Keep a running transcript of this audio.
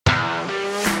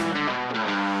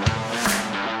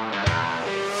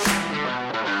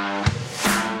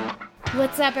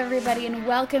What's up, everybody, and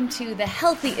welcome to the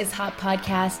Healthy is Hot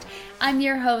podcast. I'm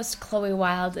your host, Chloe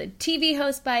Wild, a TV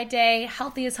host by day,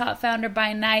 Healthy is Hot founder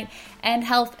by night, and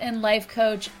health and life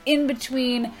coach in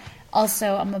between.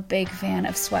 Also, I'm a big fan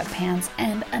of sweatpants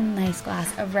and a nice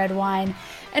glass of red wine.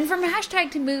 And from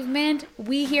hashtag to movement,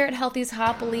 we here at Healthy is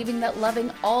Hot believing that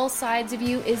loving all sides of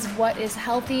you is what is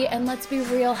healthy, and let's be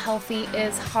real, healthy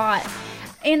is hot.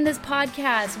 In this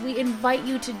podcast, we invite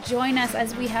you to join us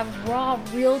as we have raw,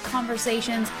 real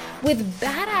conversations with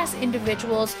badass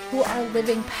individuals who are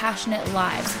living passionate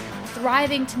lives,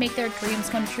 thriving to make their dreams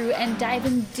come true, and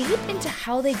diving deep into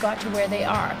how they got to where they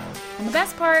are. And the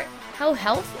best part, how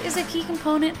health is a key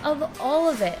component of all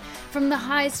of it. From the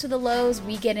highs to the lows,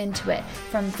 we get into it.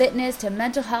 From fitness to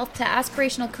mental health to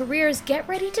aspirational careers, get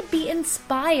ready to be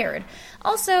inspired.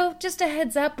 Also, just a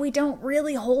heads up, we don't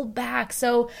really hold back,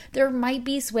 so there might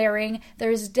be swearing,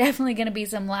 there's definitely going to be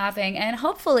some laughing, and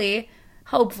hopefully,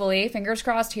 fingers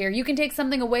crossed here, you can take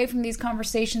something away from these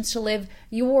conversations to live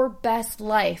your best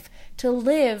life, to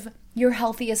live your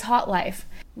healthiest hot life.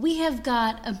 We have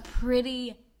got a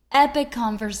pretty epic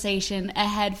conversation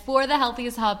ahead for the Healthy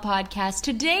is Hot podcast.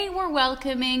 Today we're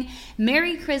welcoming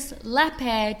Maricris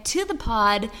Lapaix to the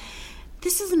pod.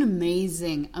 This is an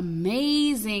amazing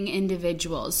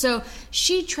individual. So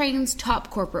she trains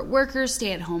top corporate workers,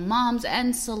 stay-at-home moms,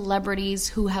 and celebrities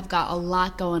who have got a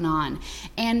lot going on.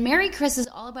 And Maricris is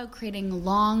all about creating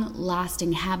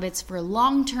long-lasting habits for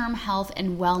long-term health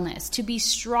and wellness, to be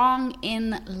strong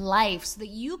in life so that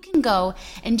you can go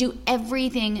and do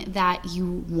everything that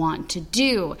you want to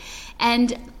do.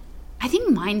 And I think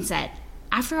mindset,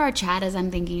 after our chat, as I'm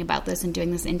thinking about this and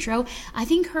doing this intro, I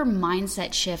think her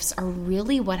mindset shifts are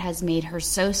really what has made her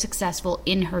so successful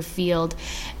in her field,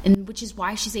 and which is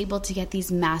why she's able to get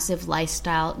these massive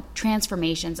lifestyle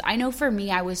transformations. I know for me,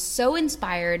 I was so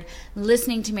inspired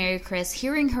listening to Maricris,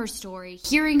 hearing her story,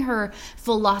 hearing her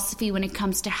philosophy when it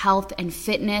comes to health and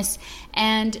fitness,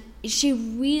 and she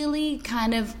really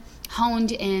kind of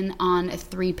honed in on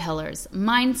 3 pillars: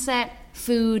 mindset,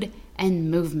 food,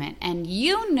 and movement. And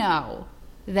you know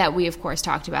that we, of course,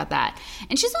 talked about that.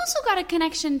 And she's also got a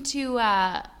connection to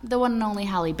the one and only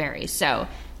Halle Berry. So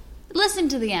listen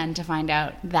to the end to find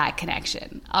out that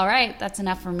connection. All right, that's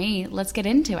enough for me. Let's get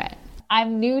into it.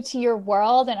 I'm new to your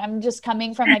world, and I'm just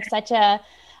coming from like such a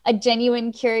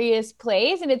genuine, curious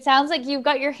place. And it sounds like you've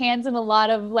got your hands in a lot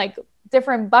of like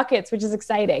different buckets, which is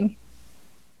exciting.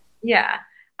 Yeah.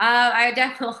 I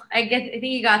think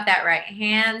you got that right.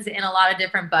 Hands in a lot of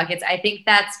different buckets. I think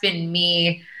that's been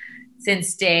me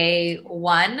since day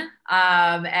one.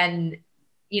 And,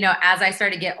 you know, as I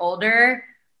started to get older,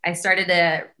 I started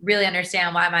to really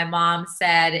understand why my mom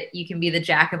said you can be the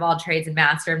jack of all trades and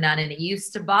master of none. And it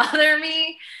used to bother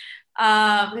me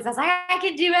because I was like, I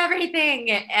can do everything.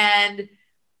 And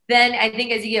then I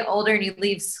think as you get older and you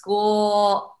leave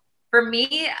school, for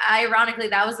me, ironically,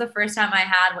 that was the first time I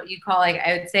had what you call, like,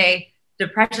 I would say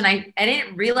depression. I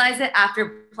didn't realize it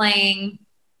after playing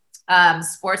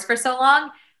sports for so long,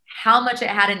 how much it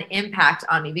had an impact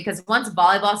on me, because once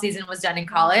volleyball season was done in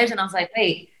college and I was like,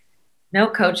 wait, no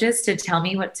coaches to tell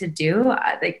me what to do.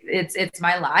 Like it's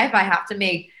my life. I have to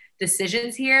make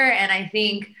decisions here. And I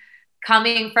think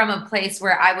coming from a place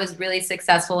where I was really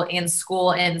successful in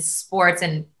school and sports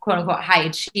and quote unquote high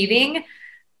achieving,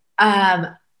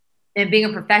 and being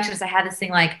a perfectionist, I had this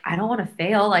thing like, I don't want to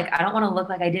fail. Like, I don't want to look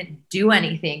like I didn't do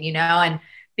anything, you know, and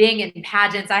being in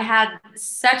pageants, I had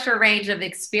such a range of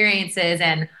experiences.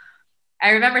 And I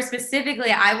remember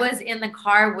specifically, I was in the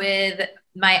car with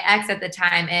my ex at the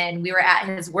time, and we were at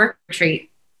his work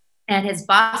retreat, and his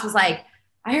boss was like,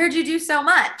 I heard you do so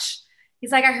much.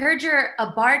 He's like, I heard you're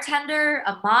a bartender,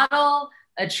 a model,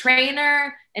 a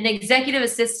trainer, an executive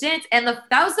assistant. And that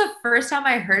was the first time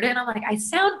I heard it. And I'm like, I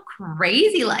sound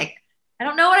crazy. Like, I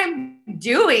don't know what I'm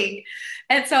doing.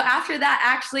 And so after that,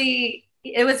 actually,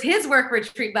 it was his work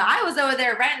retreat, but I was over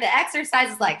there writing the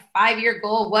exercises, like 5-year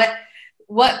goal,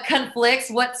 what conflicts,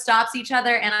 what stops each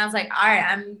other. And I was like, all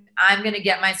right, I'm going to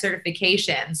get my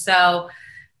certification. So,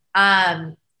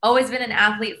 always been an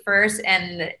athlete first.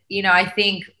 And, you know, I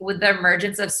think with the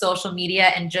emergence of social media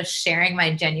and just sharing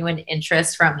my genuine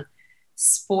interest from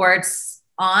sports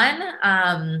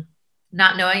on,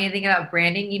 not knowing anything about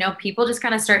branding, you know, people just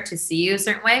kind of start to see you a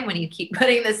certain way when you keep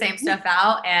putting the same stuff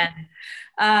out.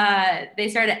 And they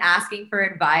started asking for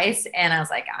advice. And I was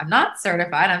like, I'm not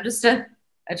certified. I'm just a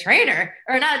trainer,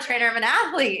 or not a trainer. I'm an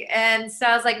athlete. And so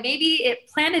I was like, maybe it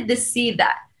planted this seed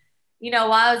that, you know,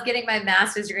 while I was getting my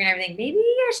master's degree and everything, maybe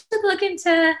I should look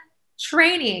into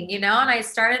training, you know, and I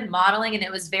started modeling, and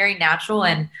it was very natural.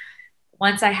 And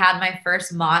once I had my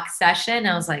first mock session,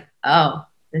 I was like, oh,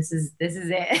 this is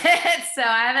it. So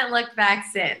I haven't looked back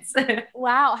since.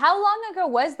 Wow. How long ago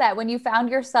was that when you found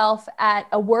yourself at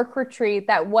a work retreat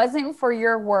that wasn't for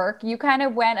your work? You kind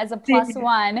of went as a plus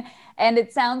one, and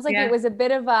it sounds like it Yeah. was a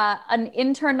bit of an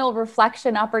internal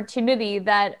reflection opportunity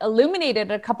that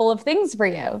illuminated a couple of things for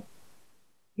you.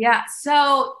 Yeah.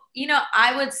 So,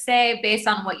 I would say based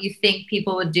on what you think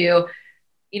people would do,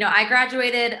 I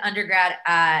graduated undergrad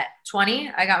at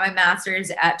 20. I got my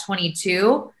master's at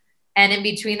 22. And in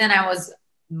between then, I was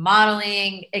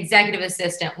modeling, executive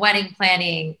assistant, wedding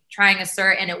planning, trying a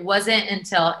cert. And it wasn't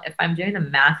until, if I'm doing the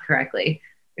math correctly,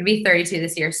 I'm going to be 32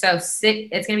 this year. So it's going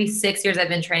to be 6 years I've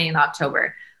been training in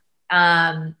October.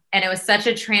 And it was such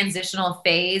a transitional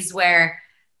phase where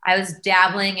I was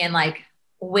dabbling in like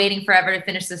waiting forever to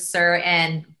finish the cert,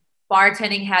 and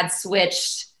bartending had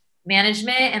switched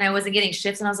management and I wasn't getting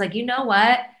shifts. And I was like, you know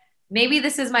what? Maybe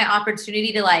this is my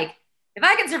opportunity to like, if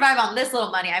I can survive on this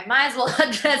little money, I might as well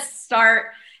just start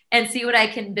and see what I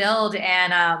can build.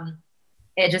 And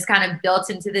it just kind of built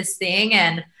into this thing.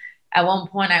 And at one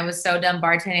point I was so done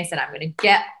bartending, I said, I'm going to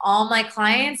get all my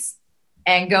clients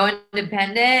and go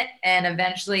independent. And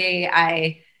eventually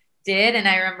I did. And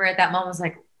I remember at that moment I was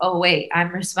like, oh wait,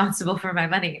 I'm responsible for my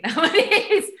money.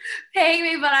 Nobody's paying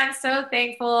me, but I'm so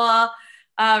thankful.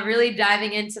 Really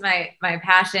diving into my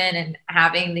passion and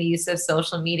having the use of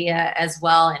social media as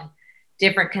well, and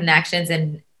different connections,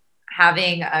 and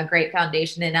having a great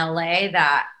foundation in LA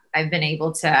that I've been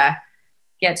able to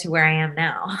get to where I am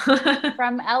now.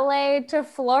 From LA to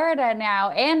Florida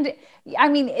now. And I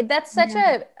mean, that's such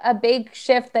a big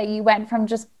shift that you went from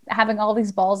just having all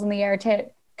these balls in the air to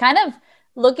kind of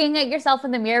looking at yourself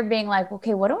in the mirror, being like,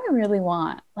 okay, what do I really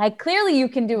want? Like, clearly you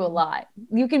can do a lot.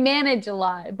 You can manage a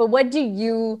lot, but what do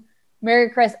you,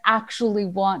 Maricris, actually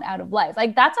want out of life?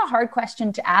 Like, that's a hard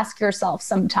question to ask yourself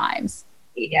sometimes.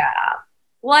 Yeah.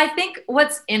 Well, I think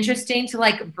what's interesting to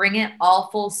like bring it all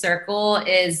full circle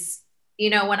is,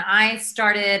 when I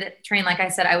started training, like I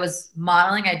said, I was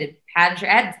modeling, I did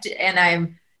pageantry, and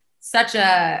I'm such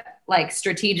a like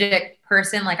strategic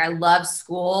person. Like I love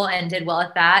school and did well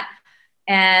at that.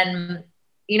 And,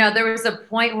 there was a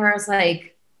point where I was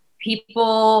like,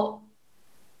 people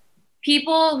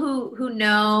who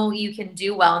know you can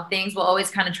do well in things will always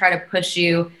kind of try to push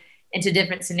you into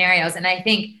different scenarios. And I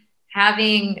think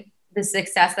having the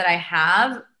success that I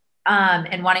have,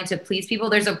 and wanting to please people,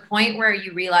 there's a point where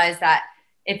you realize that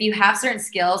if you have certain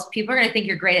skills, people are going to think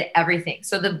you're great at everything.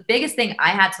 So the biggest thing I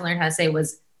had to learn how to say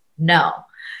was no.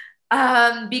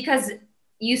 Because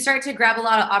you start to grab a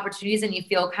lot of opportunities and you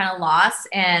feel kind of lost.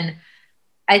 And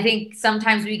I think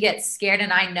sometimes we get scared,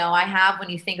 and I know I have, when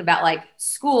you think about like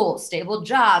school, stable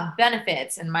job,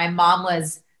 benefits. And my mom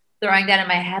was throwing that in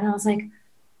my head. And I was like,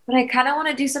 but I kind of want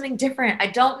to do something different. I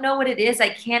don't know what it is. I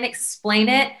can't explain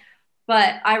it.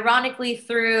 But ironically,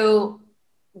 through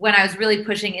when I was really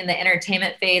pushing in the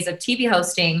entertainment phase of TV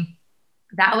hosting,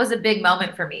 that was a big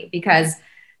moment for me, because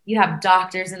you have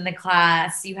doctors in the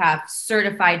class, you have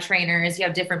certified trainers, you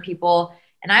have different people,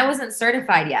 and I wasn't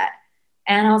certified yet.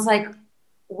 And I was like,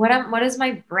 what is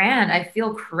my brand? I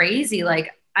feel crazy.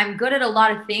 Like I'm good at a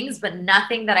lot of things, but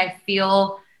nothing that I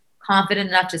feel confident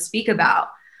enough to speak about.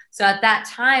 So at that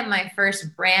time, my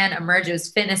first brand emerged, it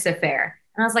was Fitness Affair.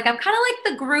 And I was like, I'm kind of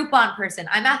like the Groupon person.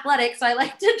 I'm athletic, so I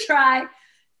like to try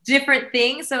different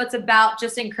things. So it's about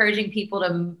just encouraging people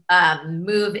to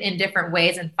move in different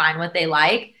ways and find what they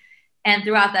like. And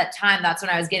throughout that time, that's when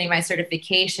I was getting my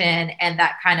certification, and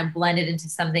that kind of blended into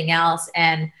something else.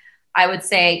 And I would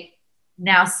say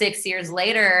now, 6 years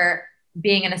later,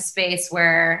 being in a space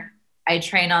where I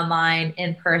train online,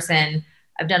 in person,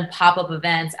 I've done pop-up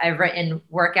events, I've written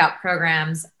workout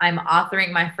programs, I'm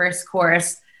authoring my first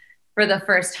course for the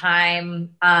first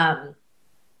time.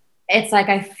 It's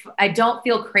like I don't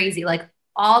feel crazy. Like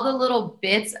all the little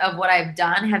bits of what I've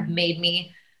done have made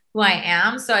me who I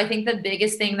am. So I think the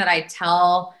biggest thing that I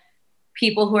tell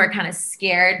people who are kind of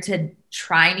scared to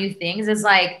try new things is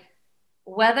like,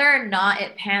 whether or not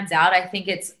it pans out, I think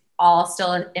it's all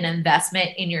still an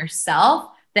investment in yourself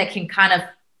that can kind of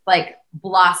like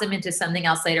blossom into something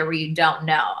else later where you don't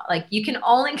know. Like you can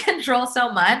only control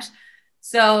so much.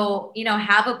 So,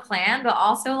 have a plan, but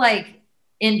also like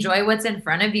enjoy what's in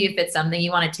front of you if it's something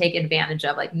you want to take advantage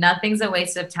of. Like nothing's a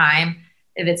waste of time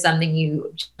if it's something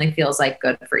you generally feels like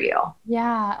good for you.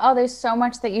 Yeah. Oh, there's so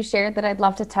much that you shared that I'd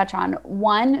love to touch on.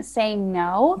 One, saying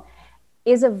no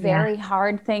is a very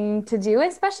hard thing to do,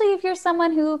 especially if you're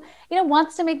someone who,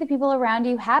 wants to make the people around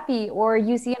you happy, or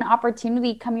you see an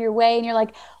opportunity come your way and you're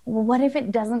like, well, what if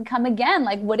it doesn't come again?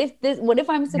 Like, what if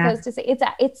I'm supposed to say,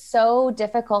 it's so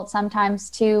difficult sometimes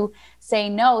to say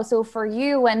no. So for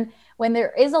you, when when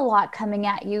there is a lot coming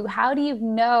at you, how do you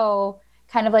know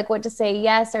kind of like what to say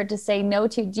yes or to say no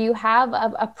to? Do you have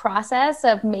a process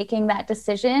of making that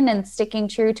decision and sticking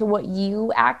true to what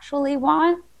you actually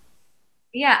want?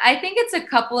 Yeah, I think it's a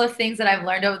couple of things that I've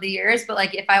learned over the years, but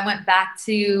like if I went back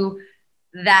to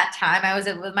that time I was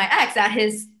with my ex at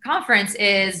his conference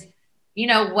is,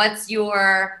 what's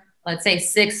your, let's say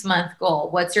 6-month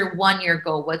goal? What's your 1-year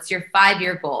goal? What's your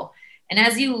 5-year goal? And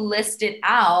as you list it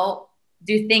out,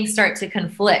 do things start to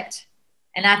conflict?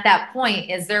 And at that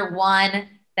point, is there one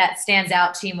that stands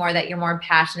out to you more that you're more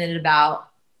passionate about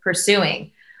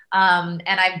pursuing? And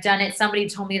I've done it. Somebody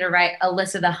told me to write a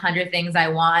list of the 100 things I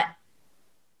want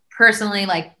personally,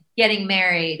 like getting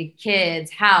married, kids,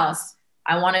 house.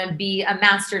 I want to be a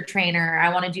master trainer.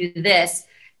 I want to do this.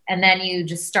 And then you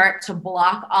just start to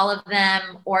block all of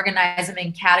them, organize them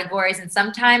in categories. And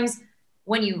sometimes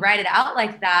when you write it out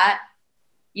like that,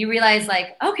 you realize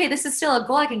like, okay, this is still a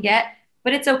goal I can get,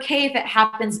 but it's okay if it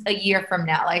happens a year from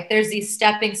now. Like there's these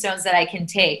stepping stones that I can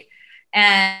take.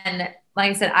 And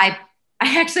like I said, I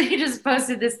actually just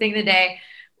posted this thing today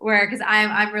where, cause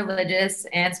I'm religious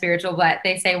and spiritual, but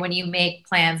they say when you make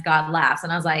plans, God laughs.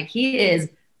 And I was like, he is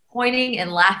pointing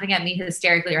and laughing at me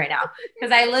hysterically right now.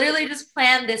 Cause I literally just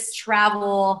planned this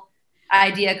travel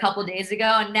idea a couple of days ago.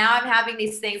 And now I'm having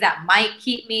these things that might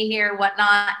keep me here,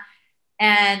 whatnot.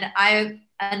 And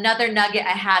another nugget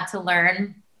I had to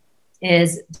learn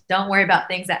is don't worry about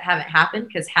things that haven't happened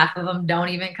because half of them don't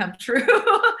even come true.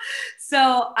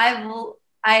 So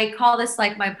I call this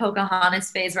like my Pocahontas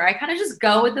phase where I kind of just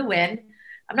go with the wind.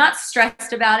 I'm not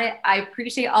stressed about it. I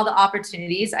appreciate all the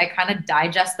opportunities. I kind of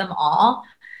digest them all.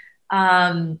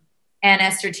 And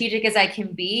as strategic as I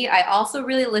can be, I also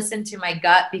really listen to my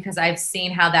gut because I've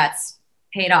seen how that's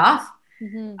paid off.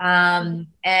 Mm-hmm.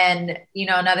 And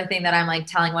another thing that I'm like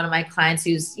telling one of my clients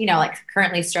who's, like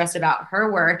currently stressed about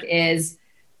her work is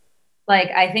like,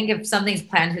 I think if something's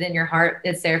planted in your heart,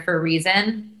 it's there for a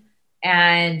reason.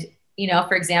 And,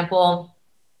 for example,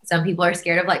 some people are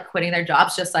scared of like quitting their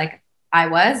jobs just like I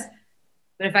was,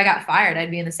 but if I got fired,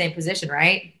 I'd be in the same position.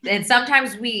 Right. And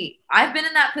sometimes I've been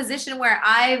in that position where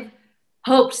I've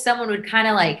hoped someone would kind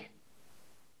of like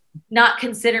not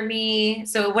consider me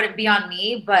so it wouldn't be on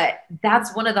me. But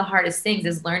that's one of the hardest things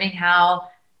is learning how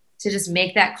to just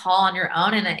make that call on your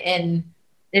own. And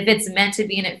if it's meant to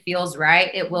be and it feels right,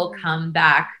 it will come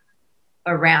back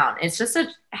around. It's just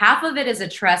half of it is a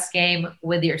trust game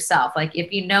with yourself. Like if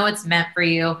it's meant for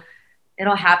you,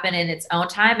 it'll happen in its own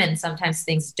time. And sometimes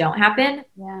things don't happen,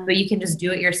 but you can just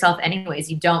do it yourself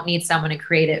anyways. You don't need someone to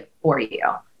create it for you.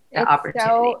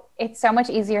 It's so much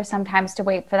easier sometimes to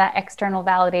wait for that external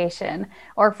validation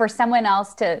or for someone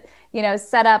else to,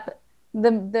 set up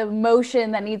the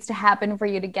motion that needs to happen for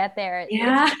you to get there.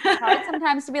 Yeah. It's hard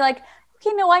sometimes to be like,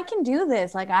 okay, no, I can do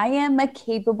this. Like I am a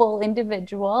capable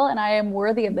individual and I am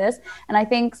worthy of this. And I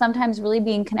think sometimes really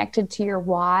being connected to your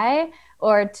why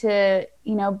or to,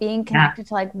 being connected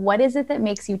to like, what is it that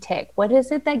makes you tick? What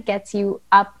is it that gets you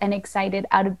up and excited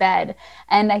out of bed?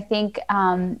 And I think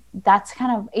that's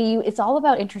kind of, it's all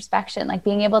about introspection, like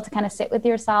being able to kind of sit with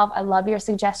yourself. I love your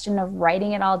suggestion of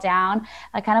writing it all down,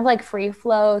 like kind of like free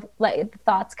flow, let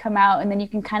thoughts come out and then you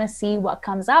can kind of see what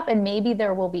comes up and maybe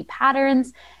there will be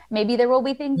patterns. Maybe there will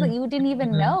be things that you didn't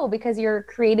even know because you're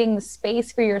creating the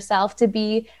space for yourself to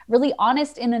be really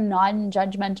honest in a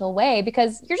non-judgmental way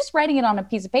because you're just writing it on a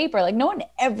piece of paper. Like no one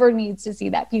ever needs to see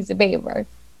that piece of paper.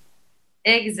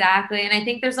 Exactly. And I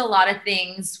think there's a lot of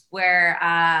things where,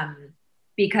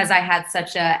 because I had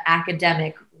such a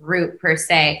academic route per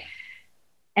se,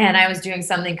 and I was doing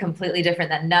something completely different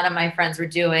that none of my friends were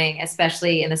doing,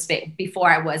 especially in the space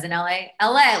before I was in LA.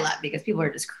 LA I love because people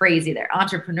are just crazy there.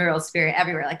 Entrepreneurial spirit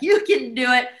everywhere. Like you can do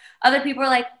it. Other people are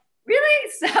like,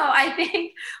 really? So I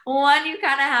think one, you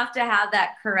kind of have to have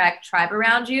that correct tribe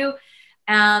around you.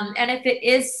 And if it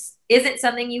isn't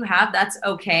something you have, that's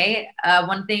okay.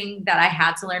 One thing that I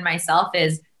had to learn myself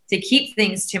is to keep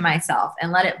things to myself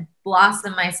and let it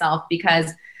blossom myself,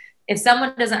 because if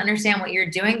someone doesn't understand what you're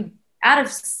doing, out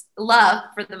of love,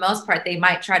 for the most part, they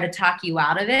might try to talk you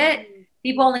out of it.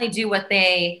 People only do what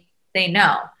they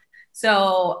know.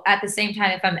 So at the same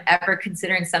time, if I'm ever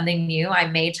considering something new, I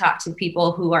may talk to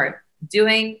people who are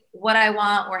doing what I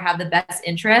want or have the best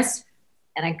interest,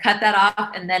 and I cut that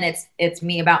off. And then it's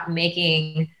me about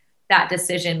making that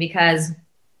decision because,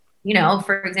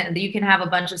 for example, you can have a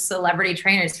bunch of celebrity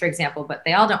trainers, for example, but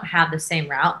they all don't have the same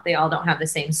route. They all don't have the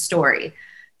same story.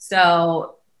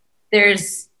 So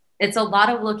it's a lot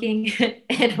of looking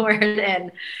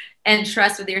inward and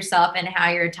trust with yourself, and how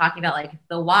you're talking about like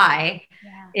the why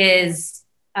is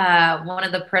one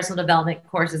of the personal development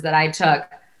courses that I took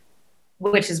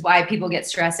which is why people get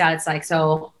stressed out. It's like,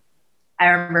 so I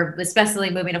remember especially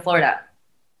moving to Florida.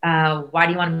 Why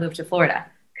do you want to move to Florida?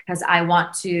 Because I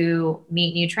want to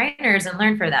meet new trainers and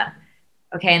learn for them.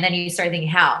 Okay. And then you start thinking,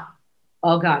 how?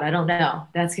 Oh God, I don't know.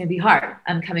 That's going to be hard.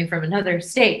 I'm coming from another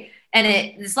state. And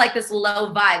it's like this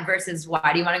low vibe versus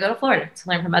why do you want to go to Florida? To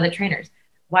learn from other trainers.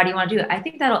 Why do you want to do it? I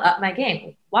think that'll up my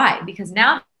game. Why? Because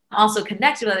now I'm also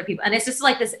connected with other people. And it's just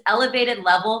like this elevated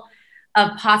level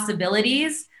of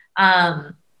possibilities.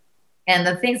 And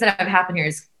the things that have happened here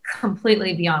is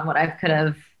completely beyond what I could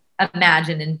have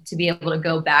imagined. And to be able to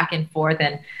go back and forth,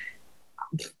 and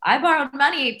I borrowed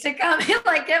money to come and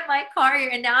like get my car here.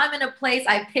 And now I'm in a place,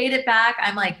 I paid it back.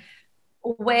 I'm like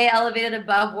way elevated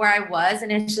above where I was.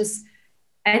 And it's just,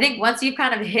 I think once you've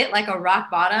kind of hit like a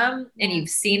rock bottom and you've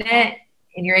seen it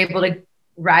and you're able to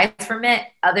rise from it,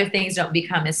 other things don't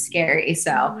become as scary.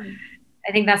 So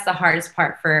I think that's the hardest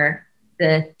part for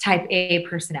the type A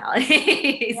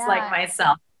personalities like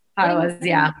myself. How I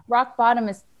was, rock bottom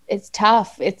is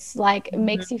tough. It's like, it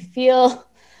makes you feel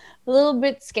a little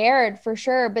bit scared for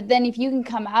sure. But then if you can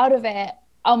come out of it,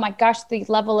 oh my gosh, the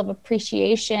level of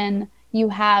appreciation you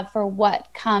have for what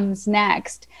comes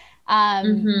next.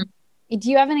 Do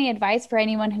you have any advice for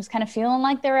anyone who's kind of feeling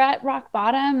like they're at rock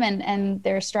bottom and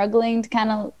they're struggling to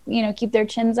kind of, you know, keep their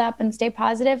chins up and stay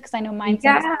positive? Because I know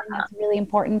mindset is something that's really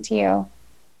important to you.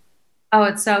 Oh,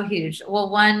 it's so huge. Well,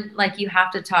 one, like you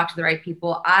have to talk to the right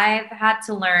people. I've had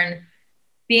to learn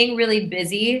being really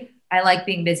busy. I like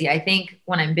being busy. I think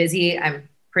when I'm busy, I'm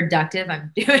productive.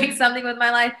 I'm doing something with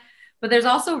my life, but there's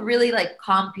also really like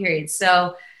calm periods.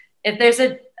 So if there's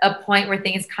a point where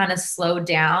things kind of slow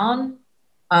down,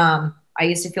 I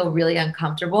used to feel really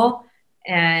uncomfortable.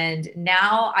 And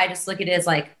now I just look at it as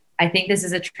like, I think this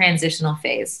is a transitional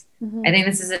phase. I think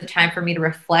this is a time for me to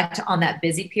reflect on that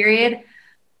busy period,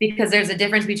 because there's a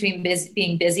difference between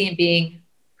being busy and being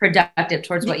productive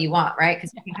towards what you want, right?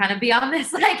 Because you can kind of be on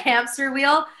this like hamster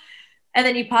wheel, and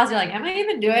then you pause, you're like, am I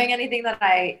even doing anything that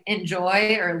I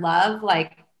enjoy or love?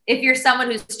 Like if you're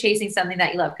someone who's chasing something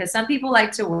that you love, because some people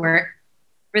like to work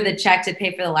for the check to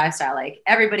pay for the lifestyle. Like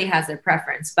everybody has their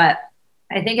preference, but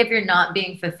I think if you're not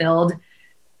being fulfilled,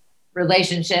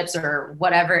 relationships or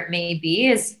whatever it may be,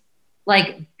 is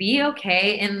like, be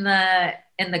okay in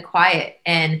the quiet.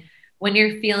 And when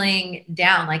you're feeling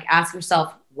down, like ask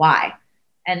yourself why.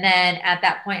 And then at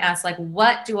that point, ask like,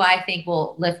 what do I think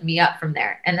will lift me up from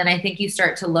there? And then I think you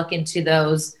start to look into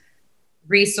those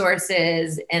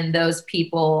resources and those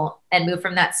people and move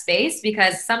from that space,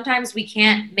 because sometimes we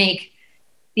can't make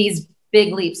these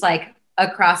big leaps like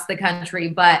across the country.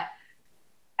 But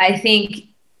I think,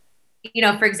 you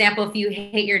know, for example, if you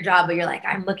hate your job, but you're like,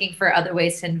 I'm looking for other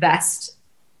ways to invest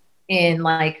in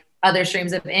like other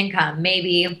streams of income.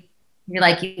 Maybe you're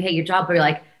like, you hate your job, but you're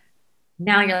like,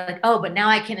 now you're like, oh, but now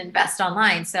I can invest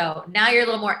online. So now you're a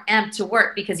little more amped to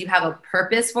work because you have a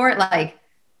purpose for it. Like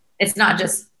it's not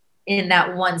just in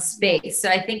that one space. So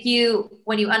I think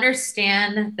when you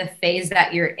understand the phase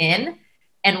that you're in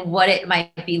and what it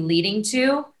might be leading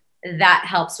to, that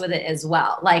helps with it as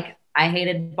well. Like I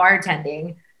hated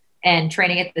bartending and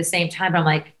training at the same time. But I'm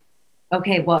like,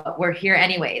 okay, well, we're here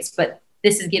anyways, but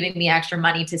this is giving me extra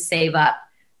money to save up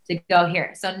to go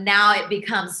here. So now it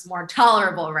becomes more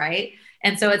tolerable, right?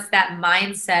 And so it's that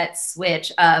mindset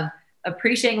switch of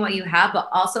appreciating what you have, but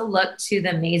also look to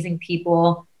the amazing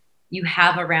people you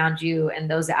have around you and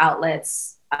those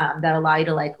outlets that allow you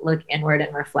to like look inward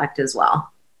and reflect as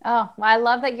well. Oh, well, I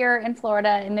love that you're in Florida,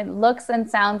 and it looks and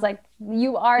sounds like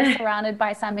you are surrounded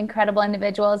by some incredible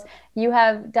individuals. You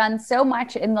have done so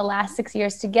much in the last 6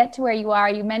 years to get to where you are.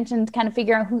 You mentioned kind of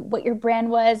figuring out what your brand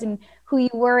was and who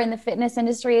you were in the fitness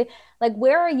industry. Like,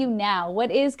 where are you now? What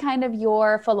is kind of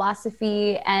your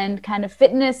philosophy and kind of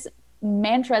fitness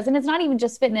mantras? And it's not even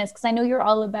just fitness, because I know you're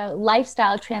all about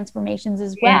lifestyle transformations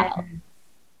as well.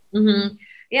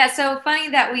 Yeah. So funny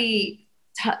that we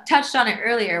touched on it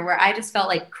earlier, where I just felt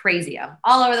like crazy. I'm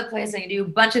all over the place. I can do a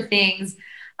bunch of things.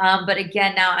 But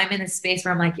again, now I'm in a space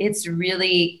where I'm like, it's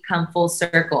really come full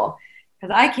circle,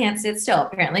 because I can't sit still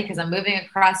apparently, because I'm moving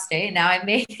across state. And now I've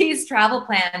made these travel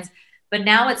plans, but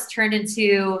now it's turned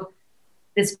into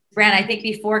this brand. I think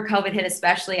before COVID hit,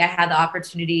 especially, I had the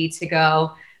opportunity to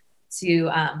go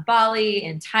to Bali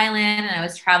and Thailand, and I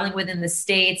was traveling within the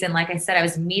States. And like I said, I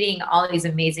was meeting all these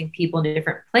amazing people in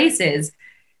different places.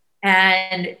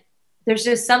 And there's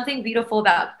just something beautiful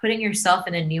about putting yourself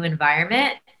in a new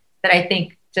environment that I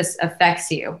think just affects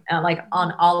you like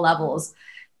on all levels.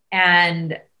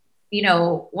 And, you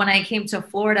know, when I came to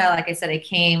Florida, like I said, I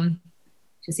came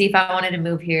to see if I wanted to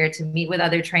move here, to meet with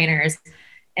other trainers.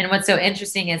 And what's so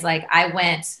interesting is like, I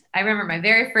remember my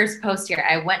very first post here,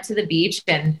 I went to the beach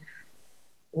and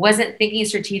wasn't thinking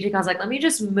strategic. I was like, let me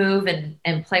just move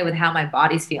and play with how my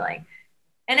body's feeling.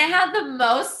 And it had the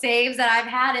most saves that I've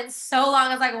had in so long. I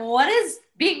was like, what is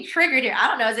being triggered here? I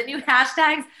don't know. Is it new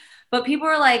hashtags? But people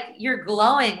were like, you're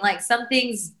glowing, like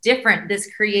something's different, this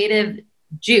creative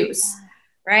juice.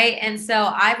 Right. And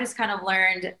so I've just kind of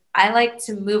learned I like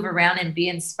to move around and be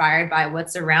inspired by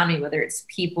what's around me, whether it's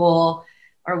people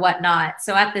or whatnot.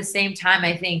 So at the same time,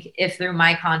 I think if through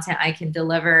my content, I can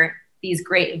deliver these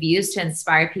great views to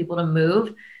inspire people to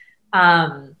move.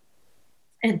 And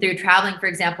through traveling, for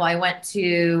example, I went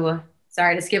to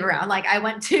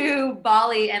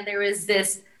Bali, and there was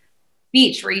this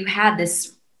beach where you had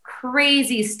this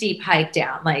crazy steep hike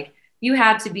down. Like you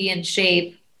had to be in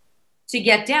shape to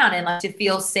get down and like to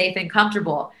feel safe and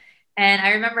comfortable. And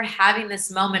I remember having this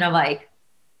moment of like,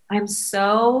 I'm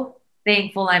so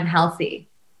thankful I'm healthy.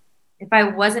 If I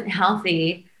wasn't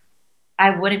healthy,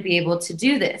 I wouldn't be able to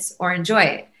do this or enjoy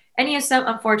it. And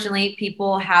unfortunately,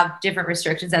 people have different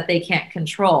restrictions that they can't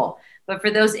control. But for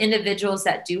those individuals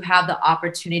that do have the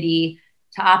opportunity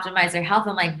to optimize their health,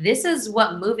 I'm like, this is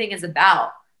what moving is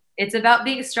about. It's about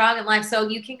being strong in life. So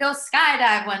you can go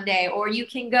skydive one day, or you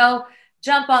can go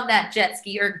jump on that jet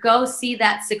ski, or go see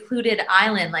that secluded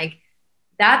island. Like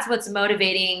that's what's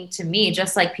motivating to me.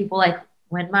 Just like people, like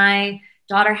when my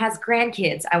daughter has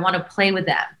grandkids, I want to play with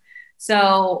them.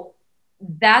 So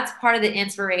that's part of the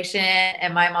inspiration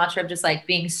and my mantra of just like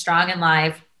being strong in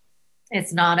life.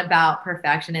 It's not about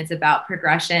perfection. It's about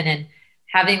progression. And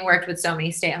having worked with so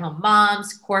many stay-at-home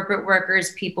moms, corporate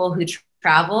workers, people who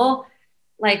travel,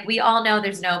 like we all know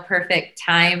there's no perfect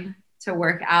time to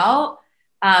work out.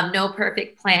 No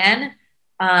perfect plan.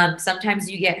 Sometimes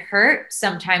you get hurt.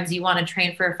 Sometimes you want to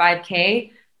train for a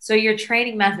 5K. So your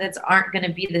training methods aren't going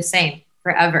to be the same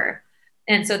forever.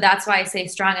 And so that's why I say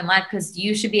strong in life, because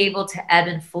you should be able to ebb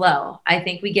and flow. I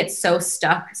think we get so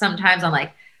stuck sometimes on like,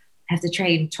 I have to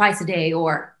train twice a day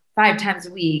or 5 times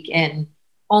a week and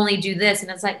only do this.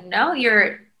 And it's like, no,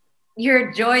 your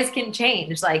joys can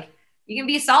change. Like you can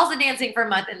be salsa dancing for a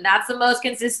month and that's the most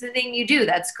consistent thing you do.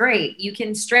 That's great. You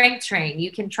can strength train.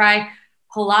 You can try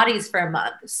Pilates for a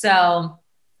month. So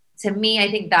to me, I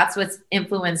think that's what's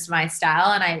influenced my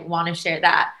style. And I want to share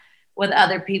that with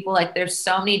other people. Like there's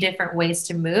so many different ways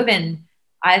to move. And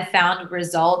I've found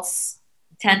results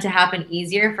tend to happen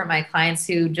easier for my clients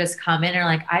who just come in and are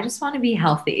like, I just want to be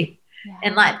healthy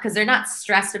in life, because they're not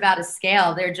stressed about a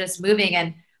scale. They're just moving,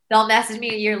 and they'll message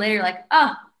me a year later like,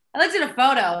 oh, I looked at a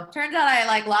photo. Turns out I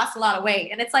like lost a lot of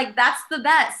weight. And it's like, that's the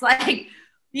best. Like,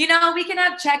 you know, we can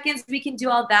have check-ins, we can do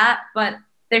all that, but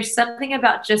there's something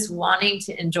about just wanting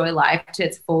to enjoy life to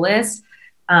its fullest.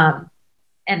 And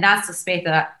that's the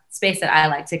space that I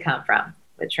like to come from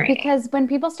with training. Because when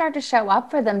people start to show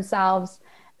up for themselves,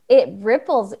 it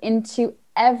ripples into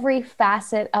every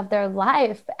facet of their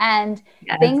life, and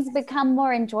things become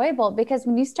more enjoyable, because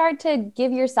when you start to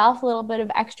give yourself a little bit of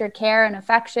extra care and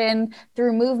affection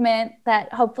through movement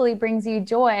that hopefully brings you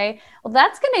joy, well,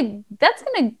 that's going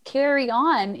to carry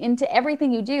on into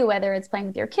everything you do, whether it's playing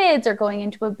with your kids or going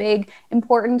into a big,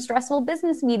 important, stressful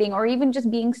business meeting, or even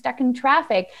just being stuck in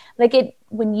traffic. Like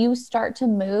when you start to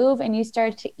move and you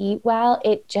start to eat well,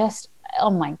 it just, oh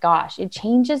my gosh, it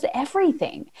changes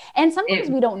everything. And sometimes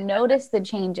we don't notice the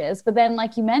changes, but then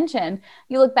like you mentioned,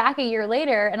 you look back a year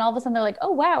later and all of a sudden they're like,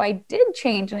 oh wow, I did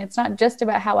change. And it's not just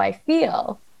about how I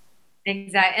feel.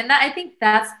 Exactly. And I think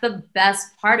that's the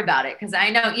best part about it. Cause I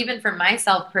know even for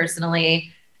myself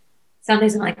personally, some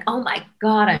days I'm like, oh my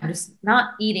God, I'm just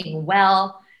not eating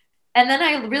well. And then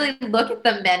I really look at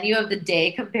the menu of the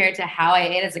day compared to how I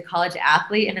ate as a college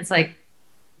athlete. And it's like,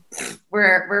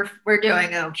 we're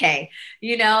doing okay,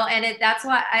 you know? And that's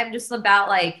why I'm just about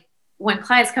like, when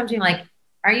clients come to me, like,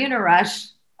 are you in a rush?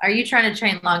 Are you trying to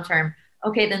train long-term?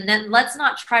 Okay, then let's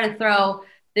not try to throw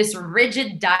this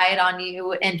rigid diet on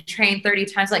you and train 30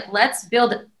 times. Like, let's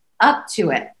build up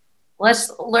to it.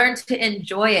 Let's learn to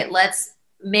enjoy it. Let's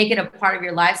make it a part of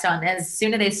your lifestyle. And as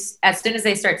soon as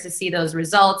they start to see those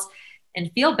results and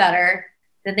feel better,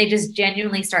 then they just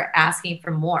genuinely start asking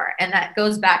for more. And that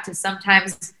goes back to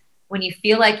sometimes when you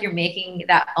feel like you're making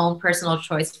that own personal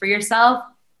choice for yourself,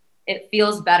 it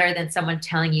feels better than someone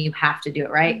telling you have to do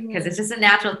it, right? Because it's just a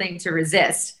natural thing to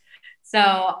resist. So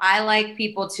I like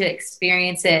people to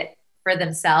experience it for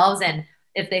themselves. And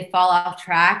if they fall off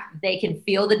track, they can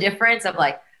feel the difference of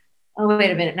like, oh, wait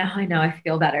a minute. Now I know I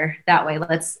feel better that way.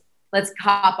 Let's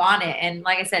hop on it. And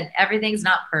like I said, everything's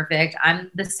not perfect. I'm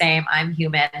the same. I'm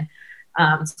human.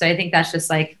 So I think that's just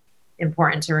like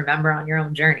important to remember on your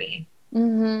own journey. Yeah,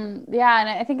 and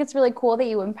I think it's really cool that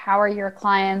you empower your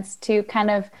clients to kind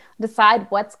of decide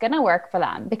what's going to work for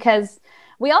them because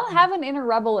we all have an inner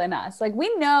rebel in us. Like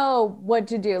we know what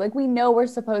to do. Like we know we're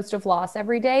supposed to floss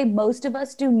every day. Most of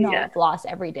us do Yeah. not floss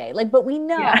every day. Like, but we Yeah.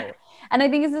 know. And I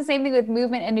think it's the same thing with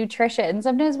movement and nutrition.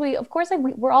 Sometimes we, of course, like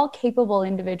we're all capable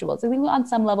individuals. I think on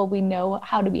some level we know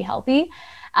how to be healthy.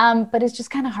 But it's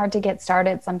just kind of hard to get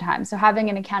started sometimes. So having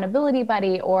an accountability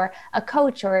buddy or a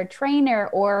coach or a trainer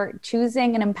or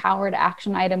choosing an empowered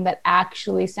action item that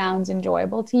actually sounds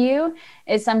enjoyable to you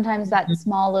is sometimes that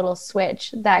small little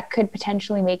switch that could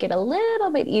potentially make it a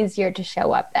little bit easier to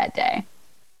show up that day.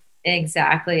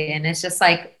 Exactly. And it's just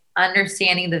like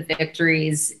understanding the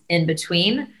victories in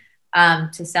between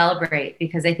to celebrate,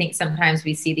 because I think sometimes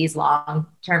we see these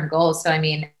long-term goals. So, I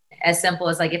mean, as simple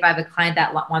as like if I have a client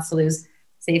that wants to lose,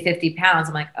 say, 50 pounds,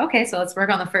 I'm like, okay, so let's work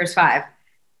on the first 5.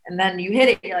 And then you hit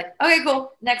it, you're like, okay,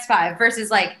 cool, next 5. Versus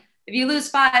like if you lose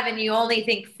 5 and you only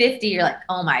think 50, you're like,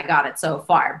 oh my God, it's so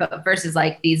far. But versus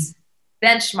like these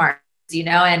benchmarks,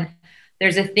 and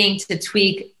there's a thing to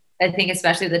tweak. I think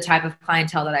especially the type of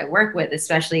clientele that I work with,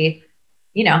 especially,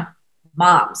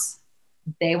 moms,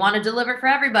 they want to deliver for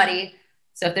everybody.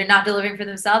 So if they're not delivering for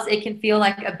themselves, it can feel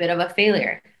like a bit of a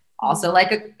failure. Also,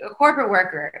 like a corporate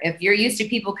worker, if you're used to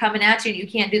people coming at you and you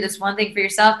can't do this one thing for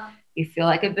yourself, you feel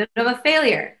like a bit of a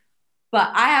failure.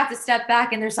 But I have to step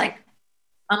back and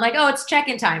I'm like, oh, it's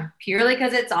check-in time, purely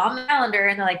because it's on the calendar.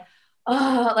 And they're like,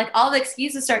 oh, like all the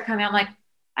excuses start coming. I'm like,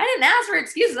 I didn't ask for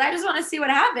excuses. I just want to see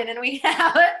what happened. And we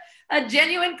have a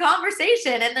genuine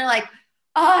conversation. And they're like,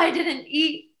 oh, I didn't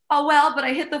eat well, but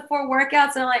I hit the 4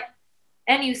 workouts. And I'm like,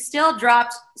 and you still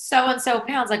dropped so-and-so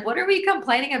pounds. Like, what are we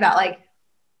complaining about? Like,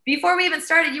 before we even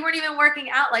started, you weren't even working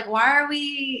out. Like, why are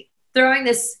we throwing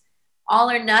this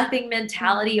all or nothing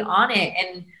mentality on it?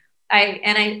 And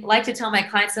I like to tell my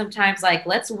clients sometimes, like,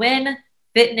 let's win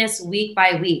fitness week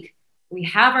by week. We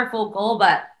have our full goal,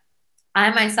 but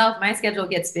I myself, my schedule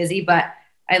gets busy, but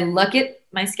I look at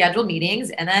my scheduled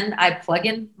meetings and then I plug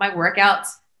in my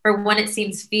workouts for when it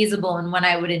seems feasible and when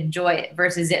I would enjoy it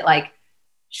versus it like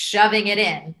shoving it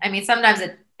in. I mean, sometimes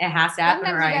it has to happen,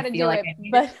 Sometimes or you got I to feel do like it, I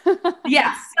need it. but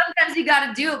Yeah, sometimes you got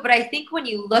to do it. But I think when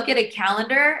you look at a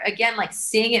calendar, again, like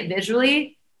seeing it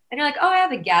visually, and you're like, oh, I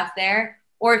have a gap there.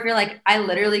 Or if you're like, I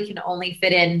literally can only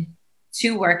fit in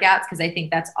 2 workouts because I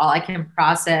think that's all I can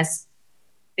process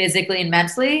physically and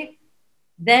mentally,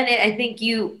 then I think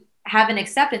you have an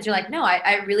acceptance. You're like, no,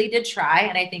 I really did try.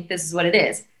 And I think this is what it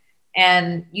is.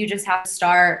 And you just have to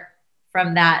start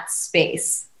from that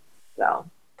space. So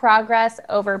progress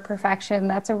over perfection.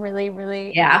 That's a really,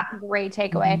 really great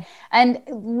takeaway. And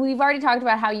we've already talked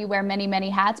about how you wear many, many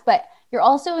hats, but you're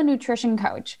also a nutrition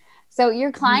coach. So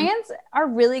your clients are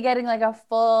really getting like a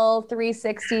full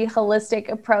 360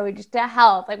 holistic approach to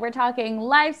health. Like we're talking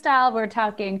lifestyle, we're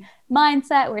talking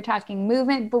mindset, we're talking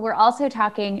movement, but we're also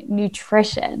talking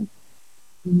nutrition.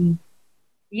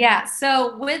 Yeah.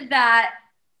 So with that,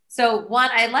 so one,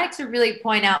 I'd like to really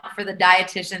point out for the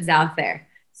dietitians out there.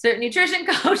 So nutrition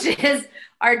coaches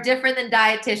are different than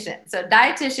dietitians. So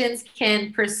dietitians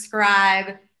can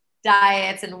prescribe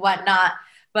diets and whatnot,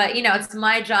 but it's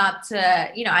my job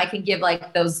to, I can give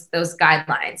like those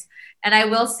guidelines. And I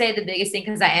will say the biggest thing,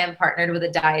 because I am partnered with a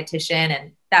dietitian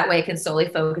and that way I can solely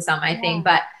focus on my thing.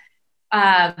 But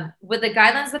with the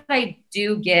guidelines that I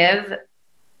do give,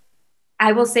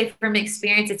 I will say from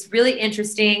experience, it's really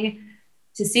interesting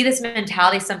to see this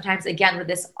mentality sometimes, again, with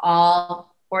this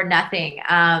all or nothing.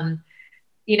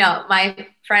 My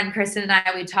friend Kristen and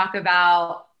I, we talk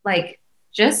about like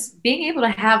just being able to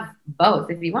have both.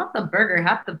 If you want the burger,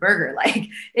 have the burger. Like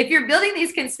if you're building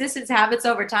these consistent habits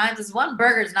over time, this one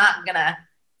burger is not going to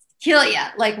kill you.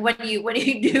 Like when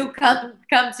you do come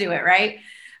to it. Right.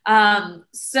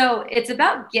 So it's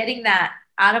about getting that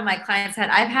out of my client's head.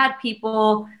 I've had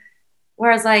people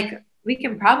where I was like, we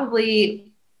can probably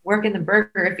work in the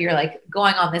burger if you're like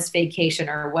going on this vacation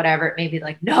or whatever. It may be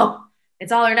like, no,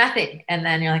 it's all or nothing. And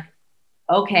then you're like,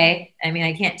 okay. I mean,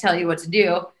 I can't tell you what to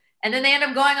do. And then they end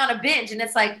up going on a binge. And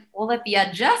it's like, well, if you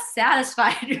just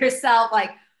satisfied yourself, like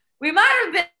we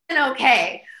might have been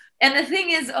okay. And the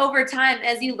thing is, over time,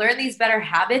 as you learn these better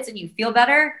habits and you feel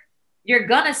better, you're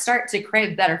going to start to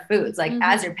crave better foods, like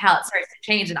as your palate starts to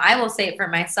change. And I will say it for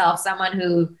myself, someone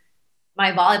who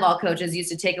my volleyball coaches used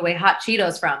to take away hot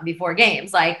Cheetos from before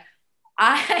games. Like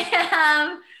I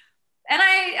am, and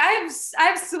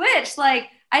I've switched. Like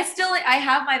I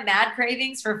have my mad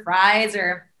cravings for fries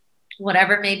or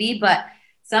whatever it may be. But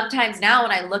sometimes now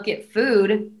when I look at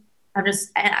food, and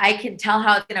I can tell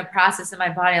how it's going to process in my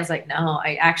body. I was like, no,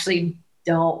 I actually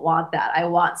don't want that. I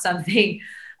want something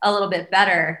a little bit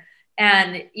better.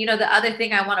 And, the other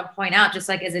thing I want to point out, just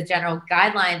like as a general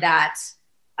guideline that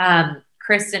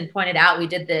Kristen pointed out, we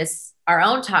did our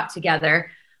own talk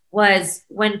together, was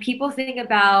when people think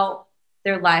about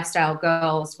their lifestyle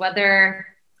goals, whether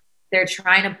they're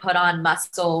trying to put on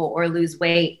muscle or lose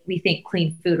weight, we think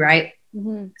clean food, right?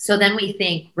 Mm-hmm. So then we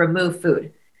think remove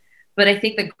food. But I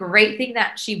think the great thing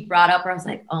that she brought up, where I was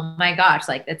like, oh my gosh,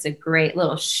 like that's a great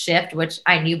little shift, which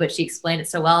I knew, but she explained it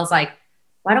so well. Is like,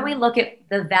 why don't we look at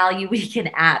the value we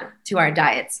can add to our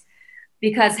diets?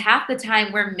 Because half the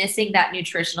time we're missing that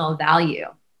nutritional value,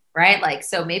 right? Like,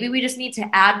 so maybe we just need to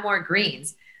add more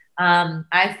greens.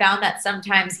 I found that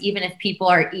sometimes even if people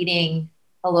are eating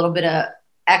a little bit of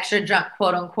extra junk,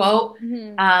 quote unquote,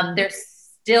 there's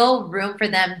still room for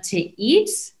them to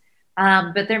eat,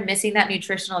 but they're missing that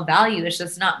nutritional value. It's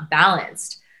just not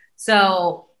balanced.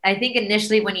 So I think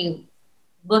initially when you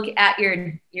look at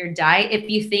your diet, if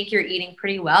you think you're eating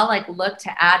pretty well, like look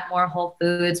to add more whole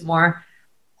foods, more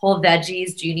whole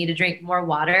veggies. Do you need to drink more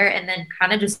water? And then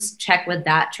kind of just check with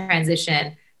that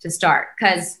transition to start.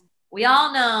 Because we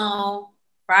all know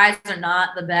fries are not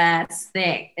the best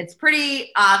thing. It's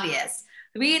pretty obvious.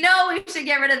 We know we should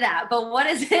get rid of that, but what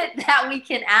is it that we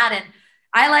can add? And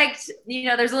I liked,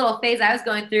 there's a little phase I was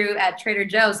going through at Trader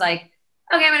Joe's, like,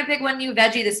 okay, I'm going to pick one new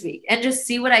veggie this week and just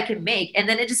see what I can make. And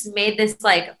then it just made this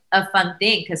like a fun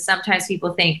thing. Cause sometimes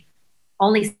people think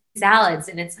only salads,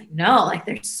 and it's like, no, like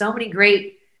there's so many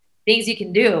great things you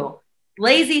can do.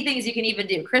 Lazy things you can even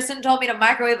do. Kristen told me to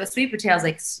microwave a sweet potato. I was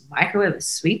like, microwave a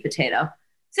sweet potato?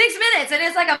 6 minutes. And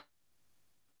it's like a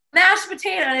mashed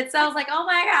potato. And it sounds like, oh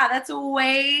my God,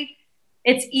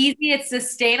 it's easy. It's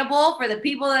sustainable for the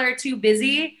people that are too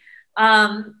busy.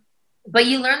 But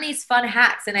you learn these fun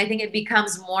hacks, and I think it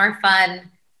becomes more fun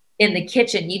in the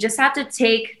kitchen. You just have to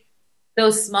take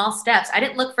those small steps. I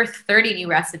didn't look for 30 new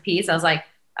recipes. I was like,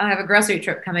 I have a grocery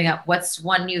trip coming up. What's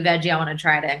one new veggie I want to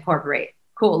try to incorporate?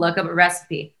 Cool. Look up a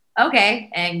recipe. Okay.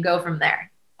 And go from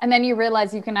there. And then you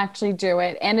realize you can actually do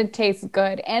it, and it tastes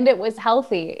good, and it was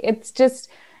healthy. It's just,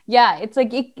 it's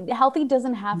like healthy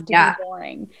doesn't have to be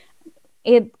boring.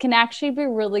 It can actually be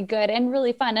really good and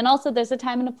really fun. And also there's a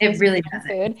time and a place for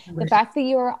food. The fact that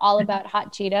you were all about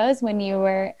hot Cheetos when you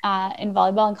were in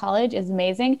volleyball in college is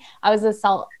amazing. I was a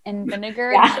salt and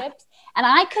vinegar chips, and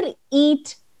I could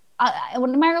eat,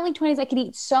 in my early 20s, I could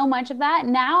eat so much of that.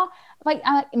 Now, like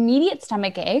immediate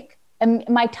stomach ache, and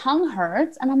my tongue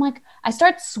hurts, and I'm like, I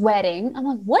start sweating. I'm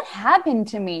like, what happened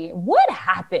to me? What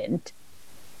happened?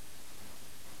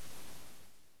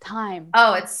 Time.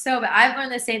 Oh, it's so bad. I've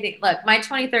learned the same thing. Look, my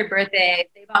 23rd birthday,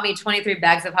 they bought me 23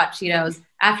 bags of hot Cheetos.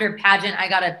 After a pageant, I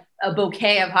got a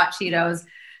bouquet of hot Cheetos.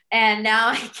 And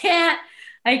now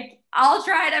I'll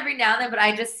try it every now and then, but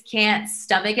I just can't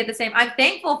stomach it the same. I'm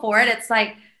thankful for it. It's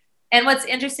like, and what's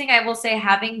interesting, I will say,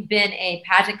 having been a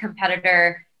pageant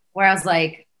competitor where I was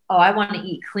like, oh, I want to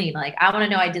eat clean. Like, I want to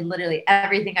know I did literally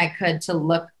everything I could to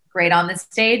look great on this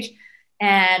stage.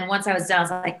 And once I was done, I was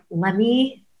like, let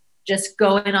me just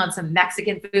go in on some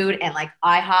Mexican food and like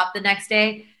IHOP the next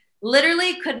day.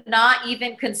 Literally could not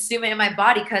even consume it in my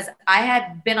body because I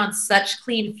had been on such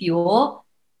clean fuel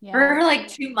for like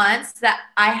 2 months that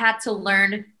I had to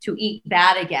learn to eat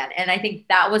bad again. And I think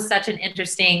that was such an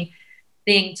interesting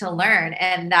thing to learn.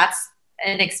 And that's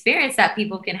an experience that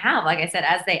people can have. Like I said,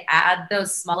 as they add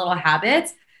those small little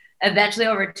habits, eventually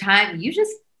over time, you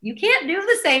can't do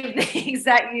the same things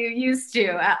that you used to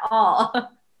at all.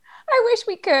 I wish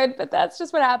we could, but that's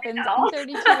just what happens. I'm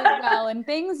 32 as well, and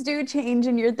things do change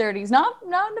in your 30s. Not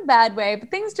in a bad way,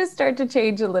 but things just start to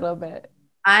change a little bit.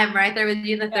 I'm right there with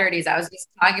you in the 30s. I was just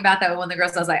talking about that with one of the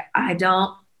girls. I was like, I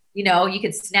don't, you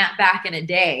could snap back in a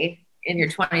day in your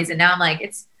 20s. And now I'm like,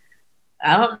 it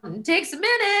takes a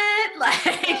minute. Like,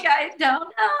 I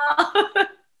don't know.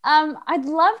 I'd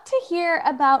love to hear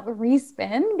about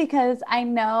Respin, because I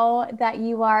know that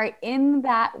you are in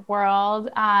that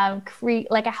world,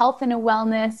 like a health and a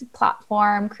wellness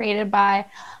platform created by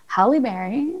Halle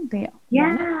Berry.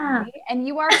 And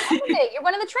you are you're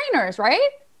one of the trainers, right?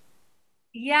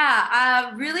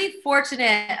 Yeah, really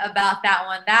fortunate about that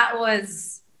one. That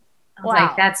was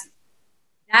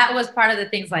part of the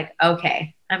things like,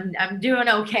 okay, I'm doing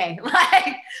okay.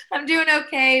 Like, I'm doing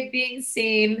okay being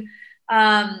seen.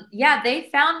 They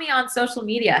found me on social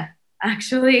media,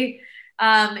 actually.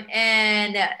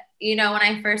 And when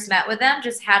I first met with them,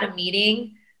 just had a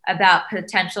meeting about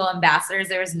potential ambassadors.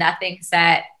 There was nothing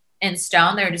set in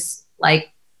stone. They were just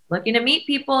like looking to meet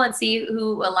people and see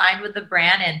who aligned with the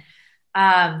brand.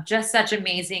 And just such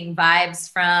amazing vibes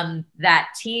from that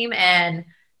team. And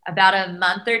about a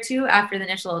month or two after the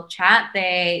initial chat,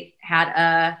 they had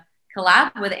a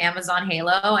collab with Amazon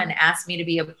Halo and asked me to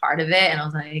be a part of it. And I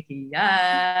was like,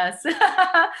 yes.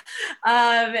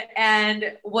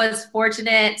 And was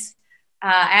fortunate.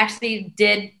 I actually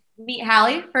did meet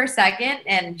Hallie for a second,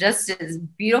 and just as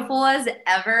beautiful as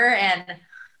ever. And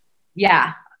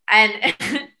yeah, and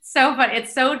so funny.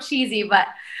 It's so cheesy, but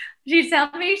she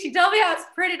told me I was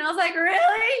pretty, and I was like,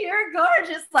 really? You're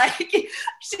gorgeous. Like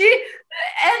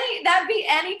that'd be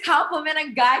any compliment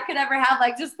a guy could ever have.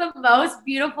 Like just the most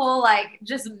beautiful, like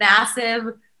just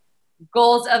massive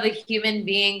goals of a human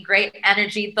being, great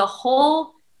energy, the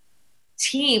whole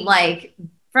team. Like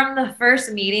from the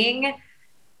first meeting,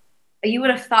 you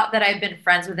would have thought that I've been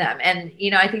friends with them. And,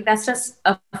 I think that's just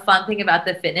a fun thing about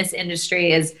the fitness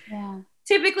industry is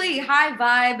typically high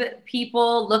vibe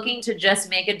people looking to just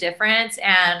make a difference.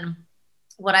 And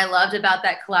what I loved about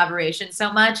that collaboration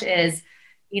so much is,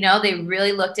 they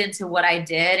really looked into what I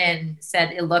did and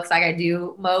said, it looks like I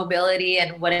do mobility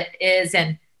and what it is.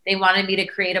 And they wanted me to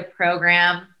create a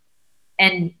program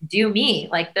and do me.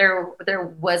 Like there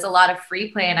was a lot of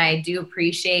free play, and I do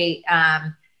appreciate,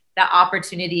 that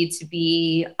opportunity to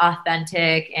be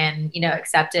authentic and,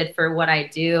 accepted for what I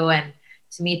do, and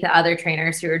to meet the other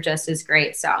trainers who are just as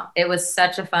great. So it was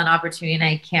such a fun opportunity, and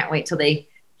I can't wait till they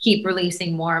keep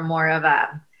releasing more and more of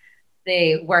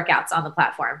the workouts on the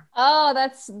platform. Oh,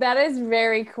 that is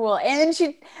very cool. And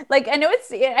she, like, I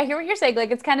hear what you're saying.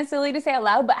 Like, it's kind of silly to say out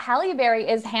loud, but Halle Berry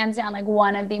is hands down like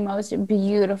one of the most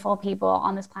beautiful people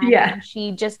on this planet. Yeah. And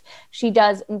she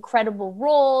does incredible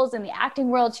roles in the acting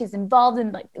world. She's involved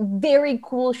in like very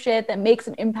cool shit that makes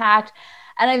an impact.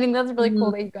 And I think that's really cool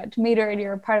that you got to meet her and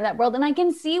you're a part of that world. And I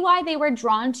can see why they were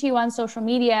drawn to you on social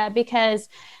media, because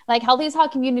like Healthy is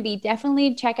Hot community,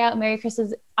 definitely check out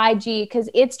Maricris's IG, because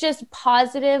it's just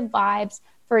positive vibes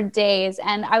for days.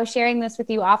 And I was sharing this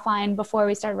with you offline before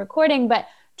we started recording, but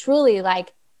truly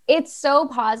like it's so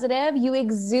positive. You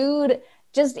exude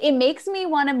it makes me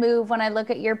want to move when I look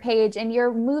at your page, and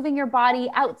you're moving your body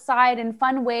outside in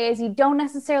fun ways. You don't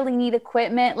necessarily need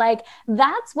equipment. Like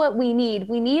that's what we need.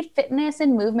 We need fitness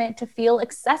and movement to feel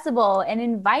accessible and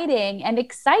inviting and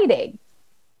exciting.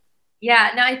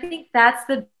 Yeah, no, I think that's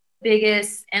the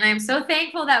biggest, and I'm so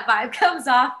thankful that vibe comes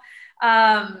off.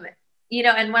 And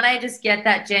when I just get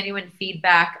that genuine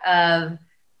feedback of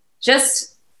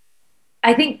just,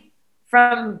 I think,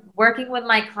 from working with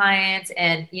my clients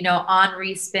and, on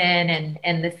Respin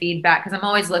and the feedback, because I'm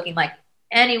always looking like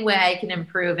any way I can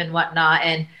improve and whatnot.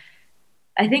 And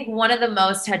I think one of the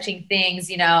most touching things,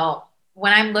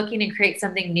 when I'm looking to create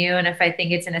something new, and if I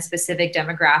think it's in a specific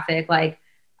demographic, like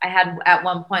I had at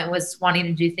one point was wanting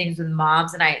to do things with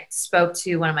moms, and I spoke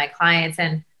to one of my clients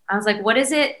and I was like, what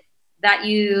is it that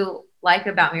you like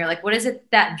about me? Or like, what is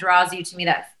it that draws you to me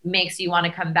that makes you want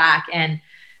to come back? And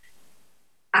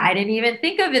I didn't even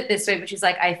think of it this way, but she's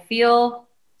like, I feel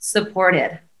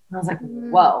supported. And I was like,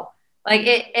 whoa, like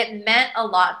it meant a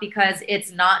lot, because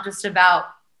it's not just about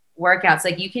workouts.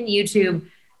 Like you can YouTube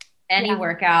any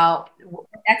workout,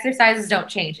 exercises don't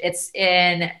change. It's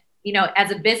in,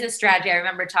 as a business strategy, I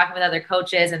remember talking with other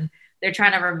coaches and they're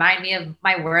trying to remind me of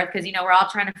my worth. Cause we're all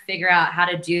trying to figure out how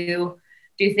to do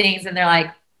things. And they're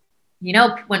like,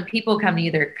 when people come to you,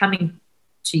 they're coming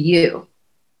to you.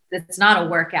 It's not a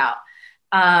workout.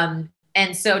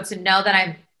 And so to know that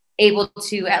I'm able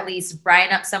to at least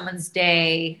brighten up someone's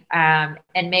day,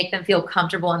 and make them feel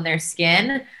comfortable in their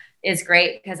skin is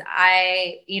great. Because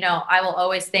I will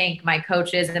always thank my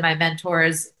coaches and my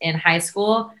mentors in high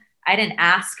school. I didn't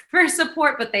ask for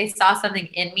support, but they saw something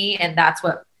in me, and that's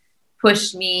what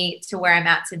pushed me to where I'm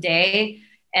at today.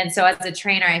 And so as a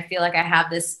trainer, I feel like I have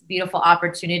this beautiful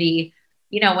opportunity.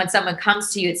 When someone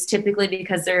comes to you, it's typically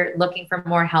because they're looking for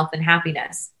more health and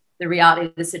happiness, the reality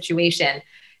of the situation.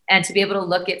 And to be able to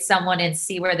look at someone and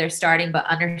see where they're starting, but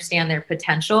understand their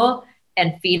potential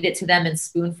and feed it to them in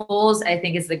spoonfuls, I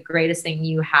think is the greatest thing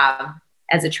you have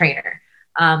as a trainer.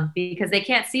 Because they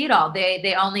can't see it all.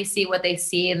 They only see what they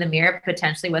see in the mirror,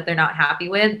 potentially what they're not happy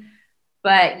with.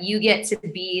 But you get to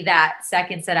be that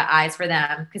second set of eyes for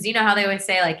them. Because you know how they always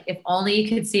say, like, if only you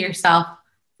could see yourself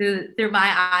through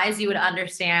my eyes, you would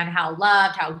understand how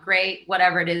loved, how great,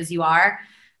 whatever it is you are.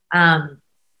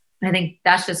 I think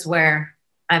that's just where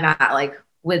I'm at, like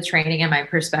with training and my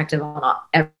perspective on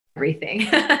everything.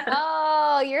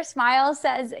 Oh, your smile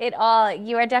says it all.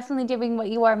 You are definitely doing what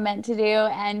you are meant to do,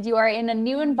 and you are in a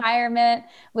new environment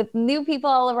with new people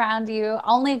all around you.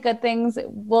 Only good things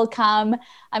will come.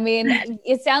 I mean,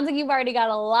 it sounds like you've already got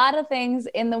a lot of things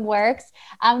in the works.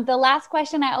 The last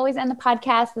question, I always end the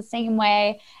podcast the same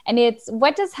way, and it's,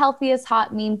 what does Healthy is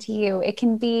Hot mean to you? It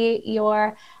can be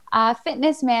your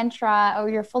fitness mantra or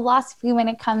your philosophy when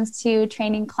it comes to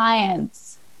training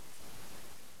clients.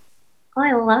 Oh,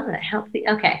 I love it. Healthy.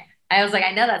 Okay. I was like,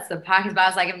 I know that's the podcast, but I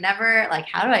was like, I've never, like,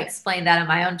 how do I explain that in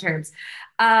my own terms?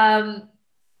 Um,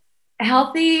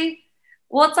 Healthy.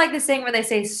 Well, it's like this thing where they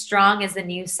say strong is the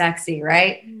new sexy,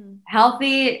 right? Mm.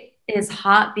 Healthy is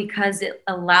hot because it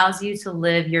allows you to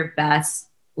live your best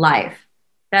life.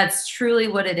 That's truly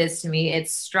what it is to me.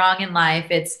 It's strong in life.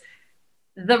 It's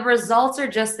the results are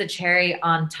just the cherry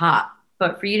on top.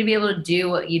 But for you to be able to do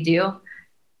what you do,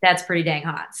 that's pretty dang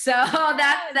hot. So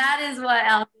that is what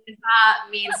healthy is hot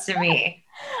means to me.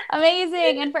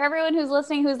 Amazing. And for everyone who's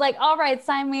listening, who's like, all right,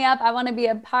 sign me up. I want to be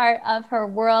a part of her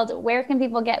world. Where can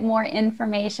people get more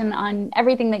information on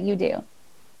everything that you do?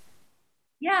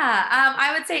 Yeah,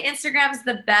 I would say Instagram's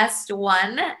the best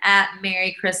one at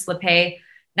Maricris Lapaix.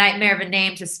 Nightmare of a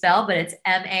name to spell, but it's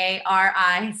Maricris.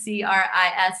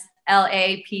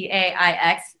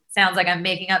 Sounds like I'm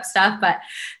making up stuff, but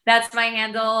that's my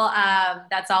handle.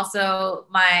 That's also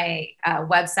my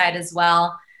website as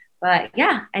well. But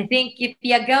yeah, I think if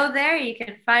you go there, you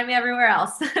can find me everywhere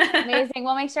else. Amazing.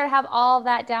 We'll make sure to have all of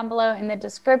that down below in the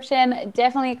description.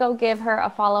 Definitely go give her a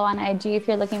follow on IG if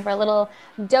you're looking for a little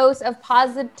dose of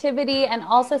positivity and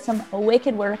also some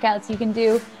wicked workouts you can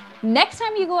do next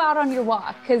time you go out on your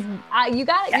walk, because you've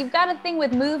got a thing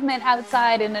with movement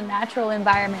outside in a natural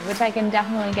environment, which I can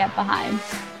definitely get behind.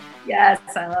 Yes,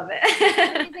 I love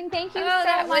it. Amazing. Thank you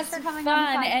so much for coming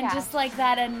on the podcast. And just like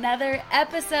that, another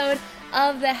episode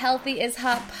of the Healthy is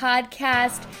Hot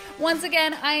podcast. Once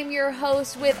again, I am your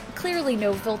host with clearly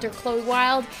no filter, Chloe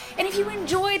Wild. And if you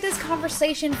enjoyed this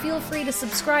conversation, feel free to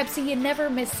subscribe so you never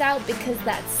miss out, because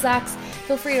that sucks.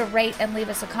 Feel free to rate and leave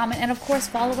us a comment. And of course,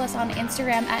 follow us on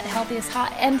Instagram at Healthy is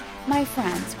Hot. And my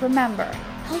friends, remember,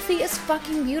 healthy is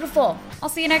fucking beautiful. I'll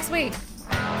see you next week.